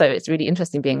 And also it's really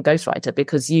interesting being a ghostwriter,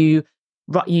 because you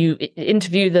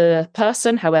interview the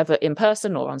person, however, in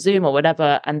person or on Zoom or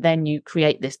whatever, and then you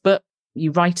create this book,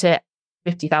 you write it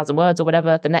 50,000 words or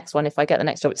whatever. The next one, if I get the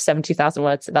next job, it's 70,000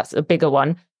 words. So that's a bigger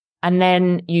one. And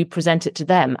then you present it to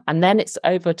them, and then it's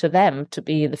over to them to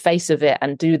be the face of it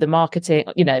and do the marketing,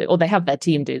 or they have their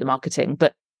team do the marketing,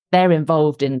 but they're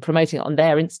involved in promoting it on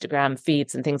their Instagram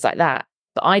feeds and things like that.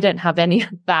 But I don't have any of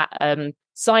that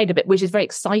side of it, which is very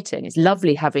exciting. It's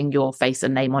lovely having your face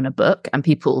and name on a book and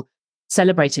people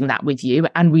celebrating that with you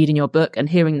and reading your book and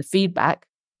hearing the feedback.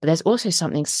 But there's also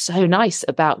something so nice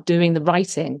about doing the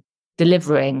writing,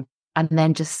 delivering, and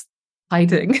then just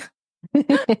hiding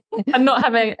and not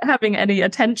having any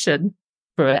attention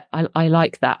for it. I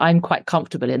like that. I'm quite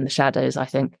comfortable in the shadows, I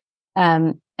think.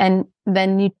 And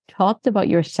then you talked about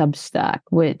your Substack,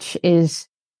 which is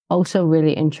also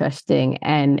really interesting.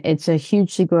 And it's a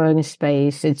hugely growing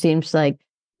space. It seems like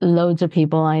loads of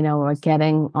people I know are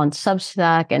getting on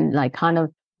Substack, and like kind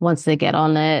of once they get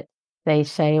on it, they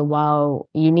say, wow,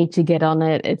 you need to get on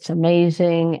it. It's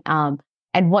amazing. And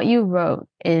what you wrote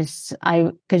is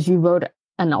because you wrote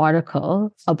an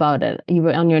article about it. You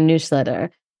wrote on your newsletter,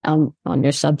 on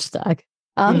your Substack.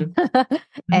 And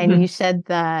you said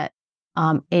that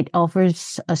it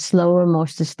offers a slower, more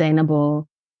sustainable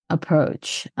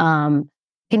approach. Can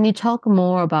you talk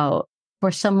more about,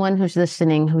 for someone who's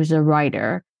listening, who's a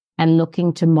writer and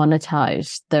looking to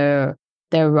monetize their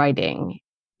writing,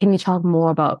 can you talk more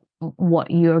about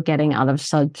what you're getting out of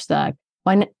Substack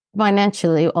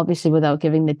financially, obviously without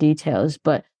giving the details,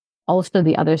 but also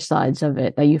the other sides of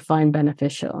it that you find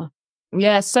beneficial?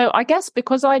 Yeah, so I guess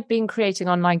because I'd been creating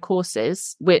online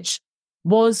courses, which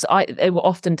they were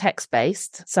often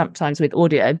text-based, sometimes with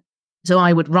audio. So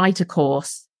I would write a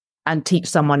course and teach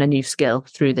someone a new skill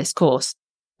through this course.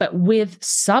 But with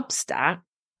Substack,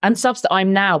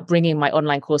 I'm now bringing my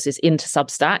online courses into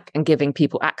Substack and giving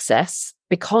people access,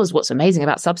 because what's amazing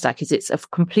about Substack is it's a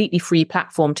completely free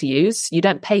platform to use. You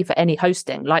don't pay for any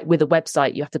hosting. Like with a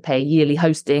website, you have to pay yearly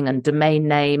hosting and domain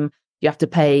name. You have to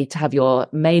pay to have your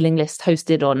mailing list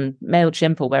hosted on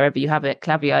MailChimp or wherever you have it,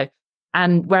 Klaviyo.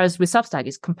 And whereas with Substack,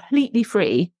 it's completely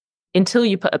free until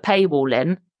you put a paywall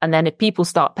in. And then if people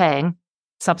start paying,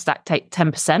 Substack take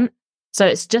 10%. So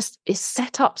it's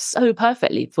set up so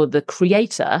perfectly for the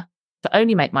creator to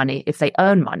only make money if they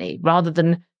earn money, rather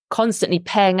than constantly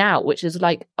paying out, which is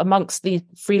like amongst the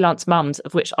freelance mums,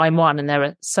 of which I'm one, and there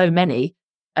are so many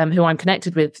who I'm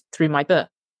connected with through my book.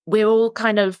 We're all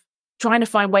kind of trying to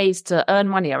find ways to earn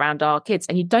money around our kids,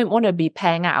 and you don't want to be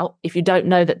paying out if you don't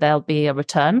know that there'll be a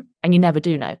return, and you never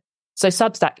do know. So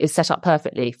Substack is set up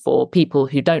perfectly for people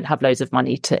who don't have loads of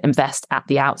money to invest at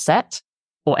the outset,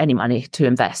 or any money to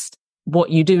invest.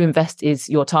 What you do invest is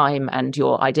your time and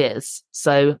your ideas.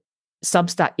 So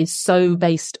Substack is so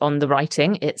based on the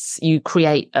writing. You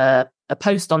create a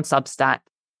post on Substack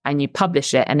and you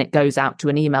publish it, and it goes out to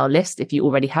an email list. If you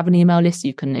already have an email list,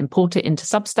 you can import it into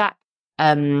Substack.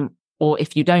 Or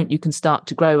if you don't, you can start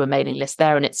to grow a mailing list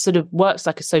there. And it sort of works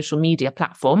like a social media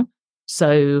platform.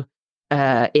 So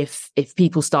if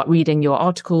people start reading your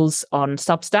articles on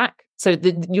Substack, so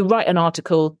you write an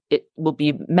article, it will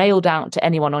be mailed out to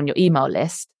anyone on your email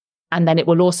list. And then it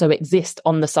will also exist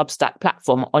on the Substack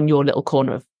platform on your little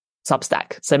corner of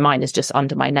Substack. So mine is just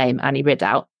under my name, Annie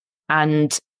Ridout.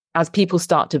 And as people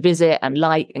start to visit and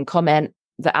like and comment,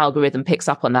 the algorithm picks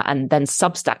up on that. And then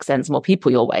Substack sends more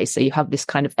people your way. So you have this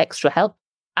kind of extra help.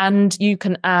 And you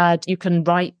can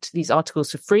write these articles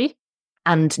for free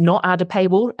and not add a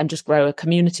paywall, and just grow a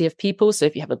community of people. So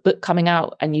if you have a book coming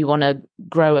out and you want to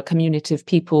grow a community of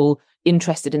people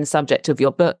interested in the subject of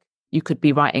your book, you could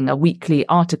be writing a weekly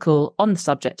article on the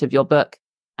subject of your book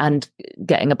and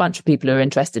getting a bunch of people who are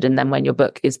interested. And then when your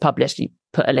book is published, you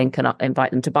put a link and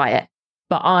invite them to buy it.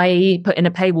 But I put in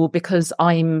a paywall because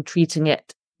I'm treating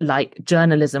it like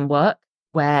journalism work,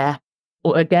 where,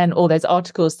 or again, all those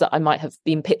articles that I might have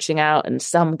been pitching out, and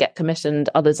some get commissioned,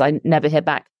 others I never hear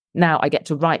back. now I get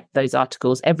to write those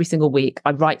articles every single week.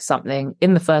 I write something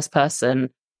in the first person,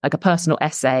 like a personal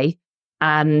essay.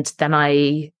 And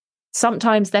then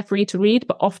sometimes they're free to read,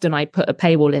 but often I put a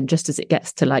paywall in just as it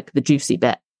gets to like the juicy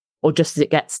bit, or just as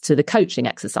it gets to the coaching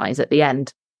exercise at the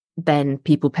end. Then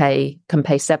people can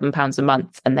pay £7 a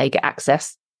month and they get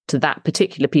access to that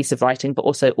particular piece of writing, but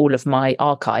also all of my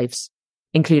archives,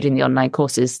 including the online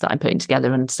courses that I'm putting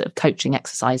together and sort of coaching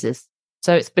exercises.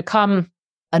 So it's become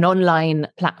an online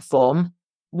platform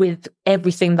with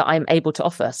everything that I'm able to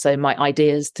offer. So my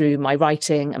ideas through my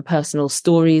writing and personal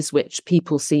stories, which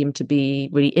people seem to be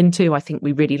really into. I think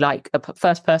we really like a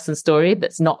first person story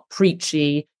that's not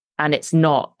preachy and it's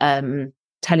not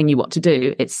telling you what to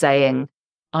do. It's saying,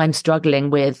 I'm struggling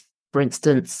with, for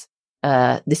instance,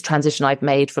 this transition I've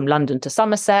made from London to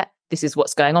Somerset. This is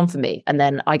what's going on for me. And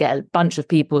then I get a bunch of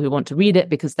people who want to read it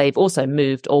because they've also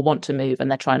moved or want to move and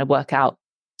they're trying to work out.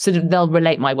 So they'll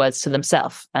relate my words to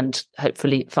themselves and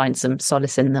hopefully find some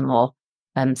solace in them or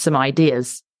some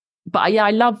ideas. But yeah,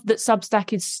 I love that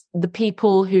Substack is the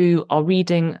people who are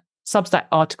reading Substack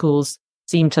articles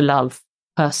seem to love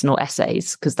personal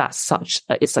essays because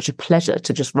it's such a pleasure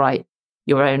to just write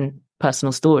your own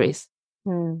personal stories.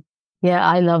 Yeah,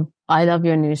 I love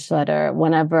your newsletter.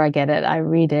 Whenever I get it, I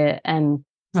read it, and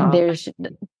there's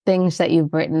things that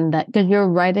you've written that because your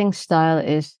writing style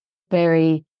is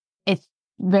very,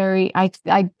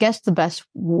 I guess the best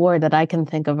word that I can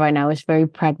think of right now is very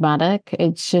pragmatic.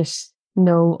 It's just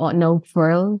no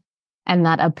frill, and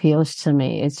that appeals to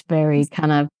me. It's very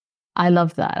I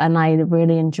love that, and I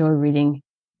really enjoy reading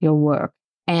your work.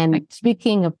 And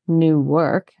speaking of new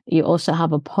work, you also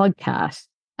have a podcast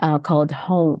called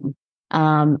Home.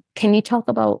 Can you talk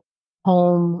about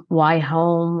Home, why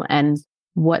Home, and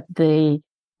what the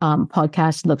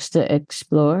podcast looks to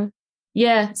explore?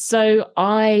 Yeah, so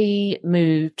I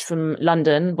moved from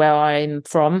London, where I'm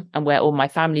from and where all my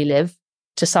family live,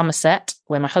 to Somerset,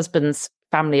 where my husband's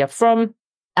family are from.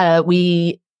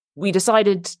 We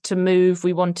decided to move.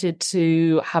 We wanted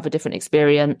to have a different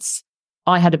experience.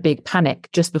 I had a big panic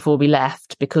just before we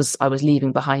left because I was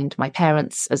leaving behind my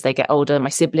parents as they get older, my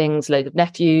siblings, loads of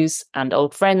nephews and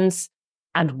old friends,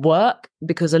 and work,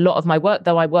 because a lot of my work,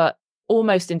 though I work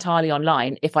almost entirely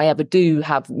online, if I ever do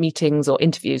have meetings or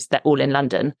interviews, they're all in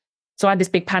London. So I had this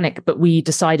big panic, but we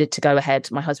decided to go ahead.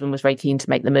 My husband was very keen to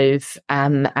make the move,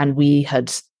 and we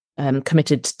had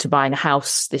committed to buying a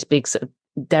house, this big sort of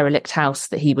derelict house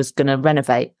that he was going to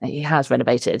renovate. He has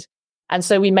renovated. And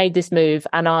so we made this move,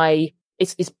 and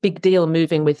it's a big deal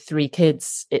moving with 3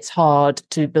 kids. It's hard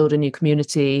to build a new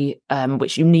community,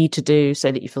 which you need to do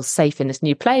so that you feel safe in this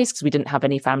new place, because we didn't have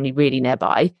any family really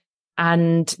nearby.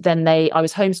 And then I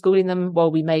was homeschooling them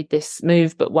while we made this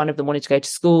move, but one of them wanted to go to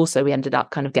school. So we ended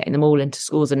up kind of getting them all into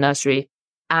schools and nursery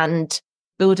and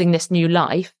building this new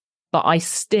life. But I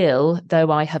still, though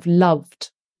I have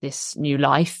loved this new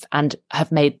life and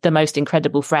have made the most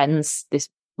incredible friends,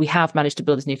 we have managed to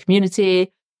build this new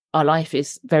community. Our life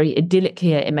is very idyllic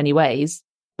here in many ways,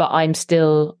 but I'm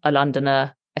still a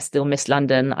Londoner. I still miss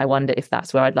London. I wonder if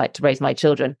that's where I'd like to raise my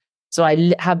children. So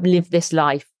I have lived this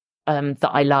life that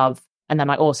I love. And then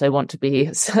I also want to be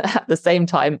at the same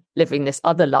time living this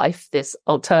other life, this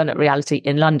alternate reality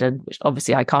in London, which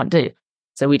obviously I can't do.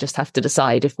 So we just have to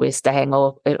decide if we're staying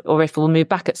or if we'll move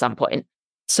back at some point.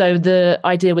 So the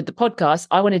idea with the podcast,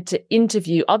 I wanted to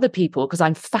interview other people because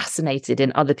I'm fascinated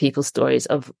in other people's stories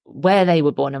of where they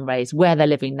were born and raised, where they're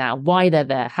living now, why they're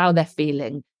there, how they're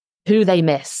feeling, who they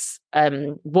miss,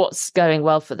 what's going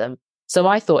well for them. So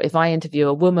I thought if I interview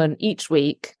a woman each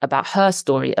week about her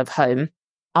story of home,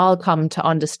 I'll come to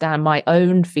understand my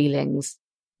own feelings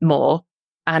more.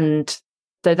 And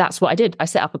so that's what I did. I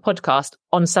set up a podcast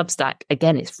on Substack.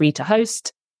 Again, it's free to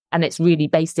host and it's really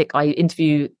basic. I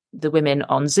interview the women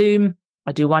on Zoom.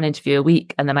 I do 1 interview a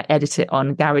week and then I edit it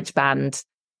on GarageBand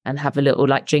and have a little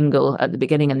like jingle at the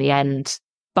beginning and the end.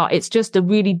 But it's just a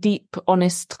really deep,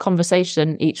 honest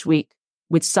conversation each week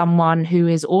with someone who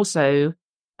is also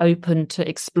open to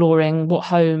exploring what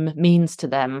home means to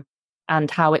them and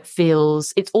how it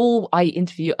feels. I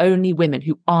interview only women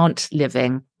who aren't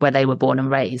living where they were born and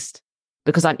raised,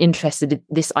 because I'm interested in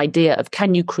this idea of,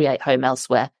 can you create home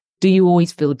elsewhere? Do you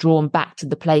always feel drawn back to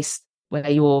the place where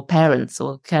your parents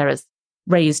or carers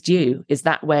raised you? Is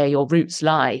that where your roots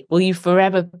lie? Will you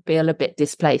forever feel a bit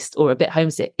displaced or a bit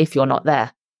homesick if you're not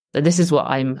there? So this is what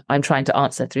I'm trying to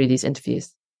answer through these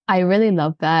interviews. I really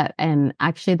love that. And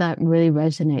actually that really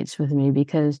resonates with me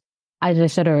because, as I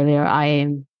said earlier,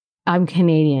 I'm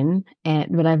Canadian,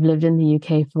 but I've lived in the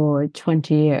UK for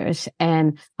 20 years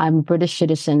and I'm a British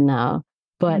citizen now.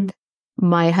 But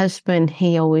my husband,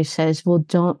 he always says, well,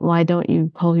 why don't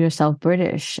you call yourself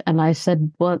British? And I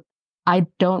said, well, I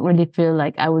don't really feel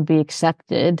like I would be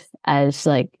accepted as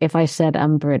like, if I said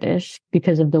I'm British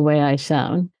because of the way I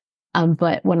sound.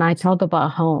 But when I talk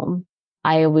about home,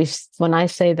 when I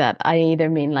say that, I either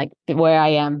mean like where I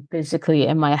am physically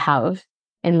in my house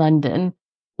in London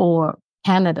or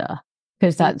Canada,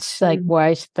 because that's like where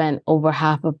I spent over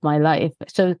half of my life.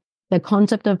 So the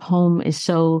concept of home is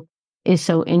so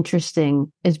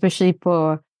interesting, especially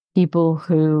for people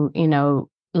who,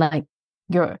 like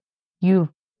you've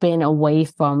been away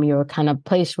from your kind of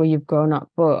place where you've grown up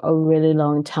for a really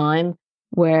long time,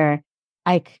 where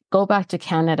I go back to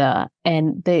Canada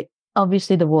and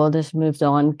obviously the world has moved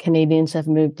on. Canadians have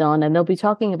moved on and they'll be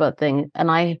talking about things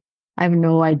and I have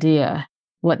no idea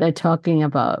what they're talking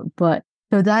about. But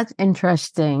so that's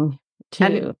interesting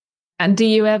too. And do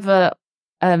you ever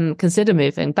consider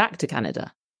moving back to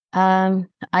Canada?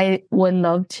 I would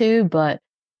love to, but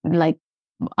like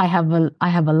I have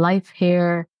a life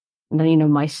here.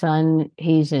 My son,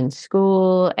 he's in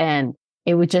school and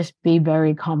it would just be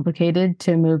very complicated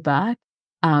to move back.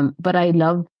 But I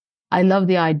love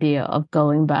the idea of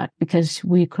going back because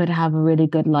we could have a really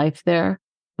good life there,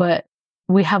 but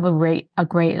we have a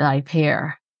great life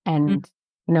here. And,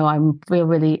 I feel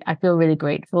really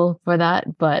grateful for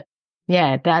that. But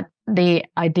yeah, the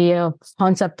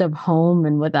concept of home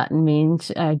and what that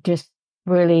means, just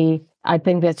really, I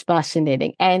think that's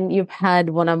fascinating. And you've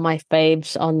had one of my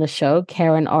faves on the show,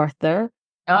 Karen Arthur.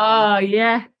 Oh,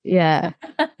 yeah. Yeah.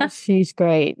 She's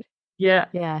great. Yeah.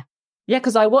 Yeah. Yeah,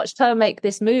 because I watched her make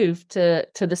this move to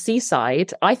the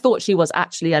seaside. I thought she was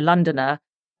actually a Londoner,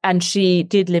 and she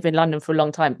did live in London for a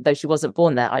long time, though she wasn't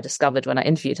born there, I discovered when I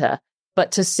interviewed her.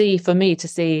 But to see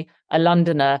a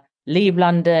Londoner leave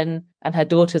London, and her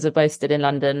daughters are both still in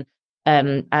London,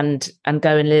 and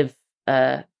go and live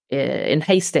in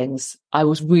Hastings, I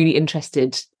was really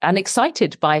interested and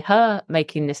excited by her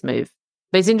making this move.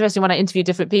 But it's interesting when I interview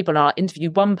different people, and I'll interview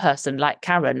one person like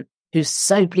Karen, who's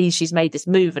so pleased she's made this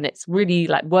move and it's really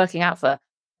like working out for her.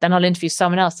 Then I'll interview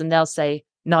someone else and they'll say,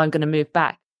 no, I'm going to move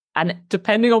back. And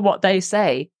depending on what they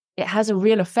say, it has a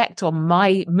real effect on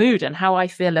my mood and how I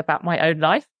feel about my own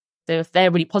life. So if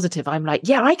they're really positive, I'm like,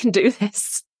 yeah, I can do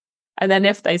this. And then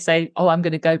if they say, oh, I'm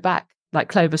going to go back, like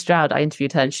Clover Stroud, I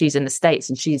interviewed her and she's in the States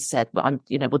and she's said, well,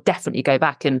 we'll definitely go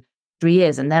back in 3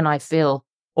 years. And then I feel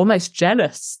almost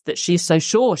jealous that she's so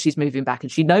sure she's moving back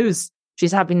and she knows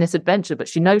she's having this adventure, but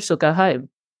she knows she'll go home.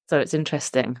 So it's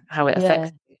interesting how it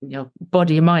affects your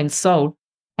body, mind, soul.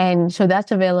 And so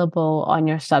that's available on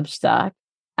your Substack.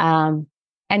 And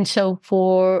so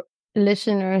for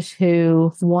listeners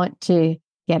who want to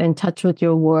get in touch with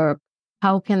your work,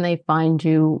 how can they find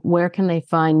you? Where can they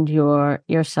find your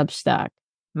Substack?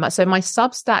 So my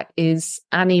Substack is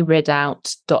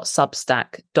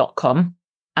annieridout.substack.com.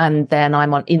 And then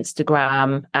I'm on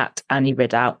Instagram at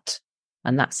annieridout.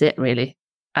 And that's it, really.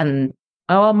 And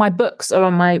my books are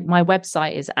on my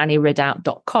website is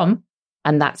annieridout.com.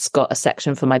 And that's got a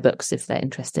section for my books if they're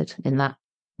interested in that.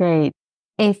 Great.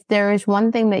 If there is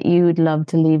one thing that you would love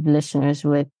to leave listeners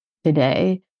with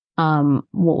today, what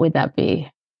would that be?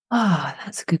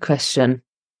 That's a good question.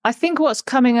 I think what's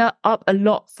coming up a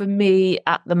lot for me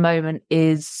at the moment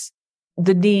is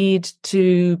the need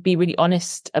to be really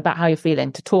honest about how you're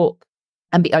feeling, to talk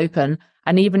and be open.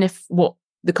 And even if what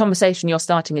the conversation you're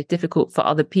starting is difficult for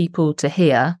other people to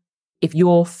hear, if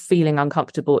you're feeling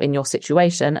uncomfortable in your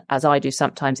situation, as I do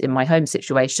sometimes in my home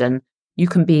situation, you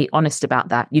can be honest about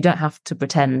that. You don't have to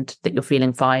pretend that you're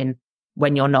feeling fine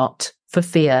when you're not, for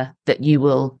fear that you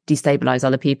will destabilize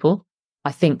other people.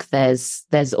 I think there's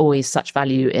always such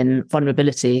value in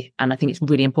vulnerability. And I think it's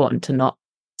really important to not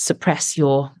suppress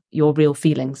your real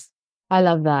feelings. I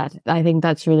love that. I think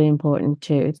that's really important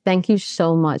too. Thank you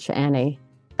so much, Annie.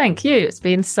 Thank you. It's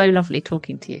been so lovely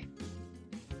talking to you.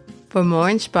 For more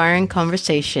inspiring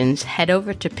conversations, head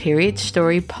over to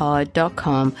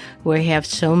periodstorypod.com, where we have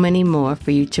so many more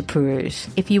for you to peruse.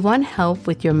 If you want help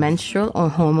with your menstrual or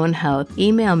hormone health,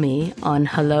 email me on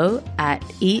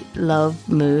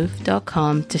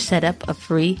hello@eatlovemove.com to set up a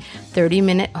free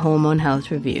 30-minute hormone health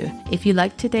review. If you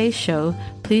like today's show,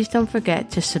 please don't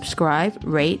forget to subscribe,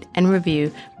 rate, and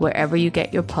review wherever you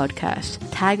get your podcast.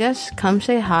 Tag us, come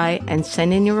say hi, and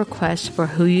send in your requests for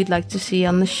who you'd like to see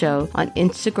on the show on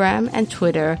Instagram and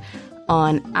Twitter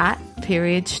on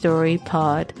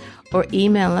 @periodstorypod, or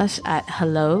email us at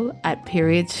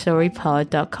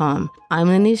hello@periodstorypod.com. I'm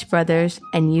Lenise Brothers,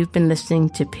 and you've been listening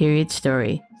to Period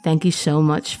Story. Thank you so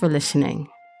much for listening.